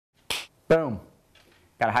Boom.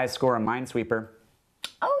 Got a high score on Minesweeper.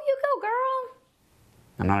 Oh, you go, girl.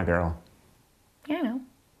 I'm not a girl. Yeah, I know.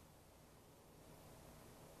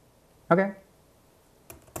 Okay.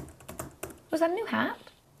 Was that a new hat?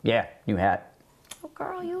 Yeah, new hat. Oh,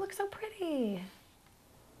 girl, you look so pretty.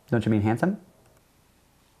 Don't you mean handsome?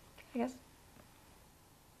 I guess.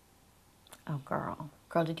 Oh, girl.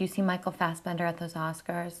 Girl, did you see Michael Fassbender at those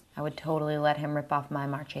Oscars? I would totally let him rip off my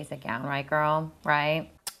Marchesa gown, right, girl? Right?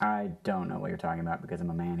 I don't know what you're talking about because I'm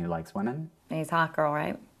a man who likes women. And he's hot, girl,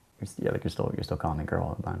 right? You're still calling me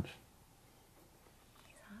girl a bunch.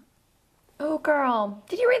 Oh, girl.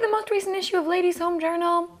 Did you read the most recent issue of Ladies' Home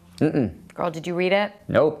Journal? Mm-mm. Girl, did you read it?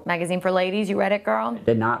 Nope. Magazine for ladies, you read it, girl?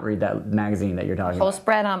 Did not read that magazine that you're talking Whole about.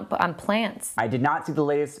 spread on plants. I did not see the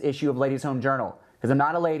latest issue of Ladies' Home Journal because I'm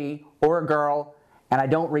not a lady or a girl and I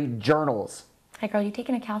don't read journals. Hey, girl, you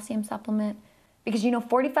taking a calcium supplement? Because you know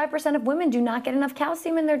 45% of women do not get enough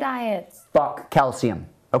calcium in their diets. Fuck calcium,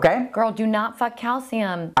 okay? Girl, do not fuck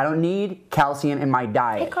calcium. I don't need calcium in my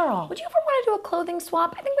diet. Hey, girl, would you ever want to do a clothing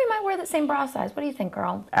swap? I think we might wear the same bra size. What do you think,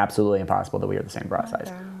 girl? Absolutely impossible that we are the same bra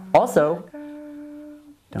size. Also,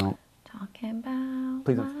 don't. Talking about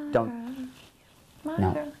Please don't. my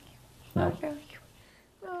No. girl, No. my girl,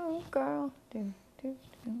 oh, girl, do, do,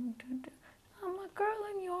 do, do, do. I'm a girl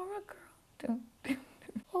and you're a girl. Do, do, do.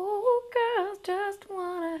 Oh, girls just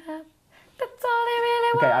wanna have. That's all they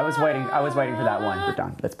really want. Okay, I was waiting for that one. We're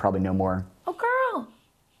done. That's probably no more. Oh, girl,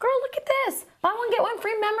 look at this. Buy one, get one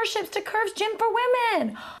free memberships to Curves Gym for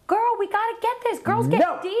Women. Girl, we gotta get this. Girls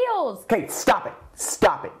get deals. Okay, stop it.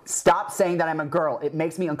 Stop it. Stop saying that I'm a girl. It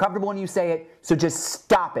makes me uncomfortable when you say it, so just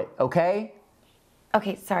stop it, okay?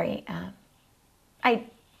 Okay, sorry.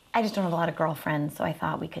 I just don't have a lot of girlfriends, so I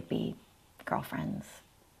thought we could be girlfriends.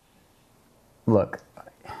 Look,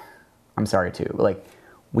 I'm sorry too. Like,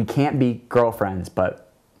 we can't be girlfriends,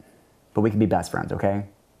 but we can be best friends, okay?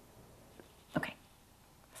 Okay,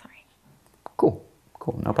 sorry. Cool.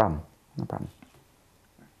 Cool. No problem. No problem.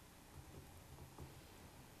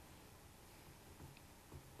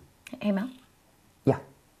 Hey, Mel, Yeah.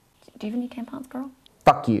 do you have any tampons, girl?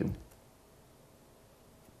 Fuck you.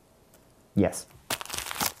 Yes.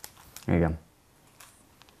 There you go.